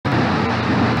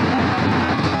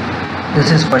This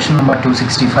is question number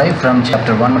 265 from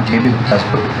chapter 1 of J.B. Gupta's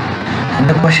book, and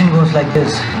the question goes like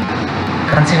this.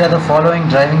 Consider the following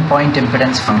driving point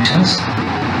impedance functions,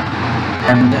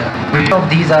 and which of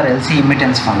these are LC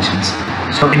immittance functions?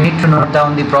 So we need to note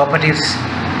down the properties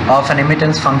of an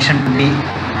immittance function to be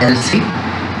LC,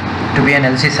 to be an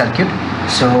LC circuit.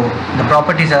 So the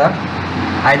properties are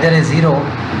either a zero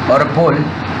or a pole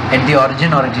at the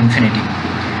origin or at infinity.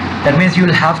 That means you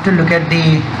will have to look at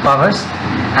the powers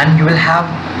and you will have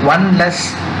one less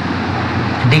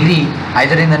degree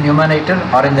either in the numerator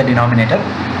or in the denominator.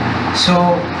 So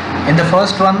in the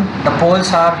first one, the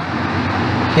poles are,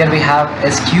 here we have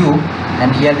S cube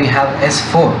and here we have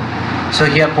S4. So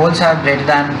here poles are greater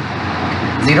than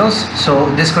zeros,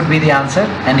 so this could be the answer.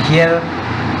 And here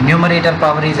numerator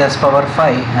power is S power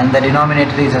 5 and the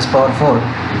denominator is S power 4.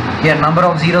 Here number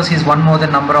of zeros is one more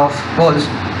than number of poles,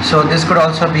 so this could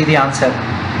also be the answer.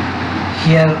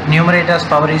 Here numerator's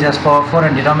power is S power 4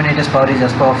 and denominator's power is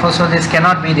S power 4, so this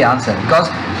cannot be the answer, because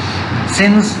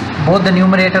since both the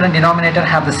numerator and denominator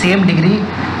have the same degree,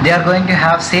 they are going to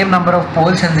have same number of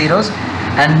poles and zeros,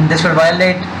 and this will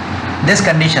violate this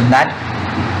condition that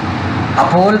a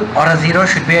pole or a zero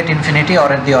should be at infinity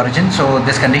or at the origin, so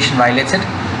this condition violates it.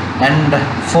 And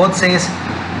fourth says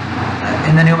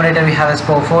in the numerator we have S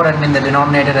power 4 and in the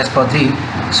denominator S power 3,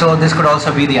 so this could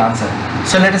also be the answer.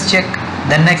 So let us check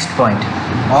the next point.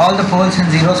 All the poles and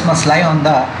zeros must lie on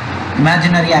the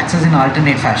imaginary axis in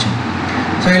alternate fashion.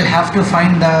 So you'll have to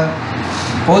find the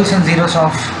poles and zeros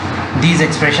of these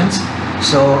expressions.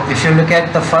 So if you look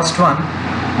at the first one,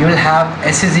 you will have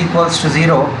S is equals to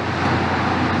 0.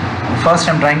 First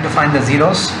I'm trying to find the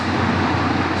zeros.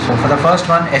 So for the first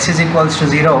one, S is equals to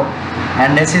 0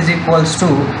 and S is equals to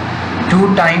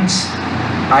 2 times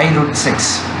I root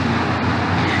 6.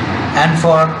 And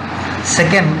for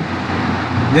second,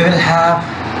 we will have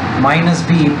minus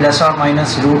B plus or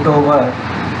minus root over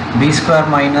B square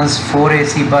minus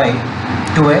 4AC by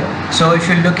 2A. So if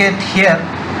you look at here,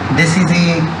 this is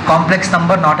a complex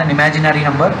number, not an imaginary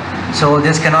number, so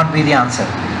this cannot be the answer.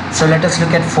 So let us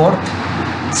look at fourth.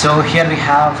 So here we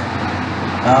have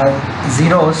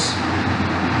zeros.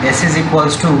 S is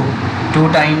equals to 2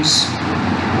 times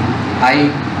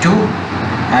I2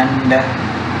 and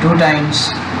 2 times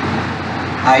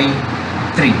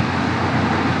I3.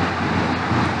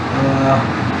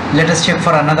 Let us check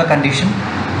for another condition.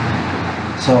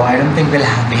 So I don't think we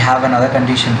have another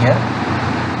condition here.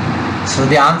 So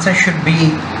the answer should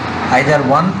be either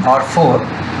 1 or 4.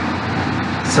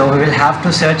 So we will have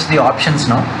to search the options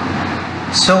now.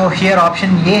 So here option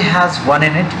A has 1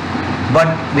 in it, but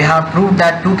we have proved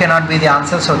that 2 cannot be the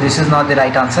answer, so this is not the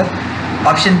right answer.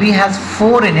 Option B has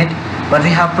 4 in it, but we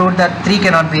have proved that 3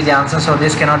 cannot be the answer, so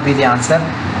this cannot be the answer.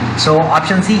 So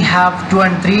option C have 2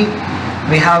 and 3.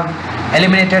 We have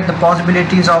eliminated the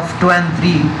possibilities of 2 and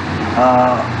 3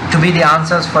 to be the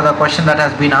answers for the question that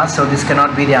has been asked, so this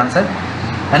cannot be the answer.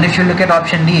 And if you look at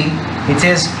option D, it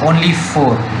says only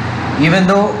 4. Even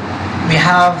though we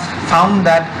have found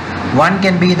that 1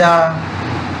 can be the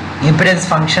impedance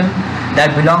function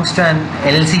that belongs to an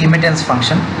LC immittance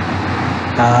function,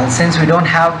 since we don't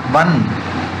have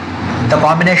the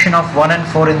combination of 1 and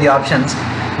 4 in the options,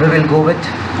 we will go with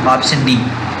option D.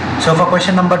 So for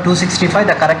question number 265,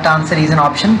 the correct answer is in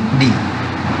option D.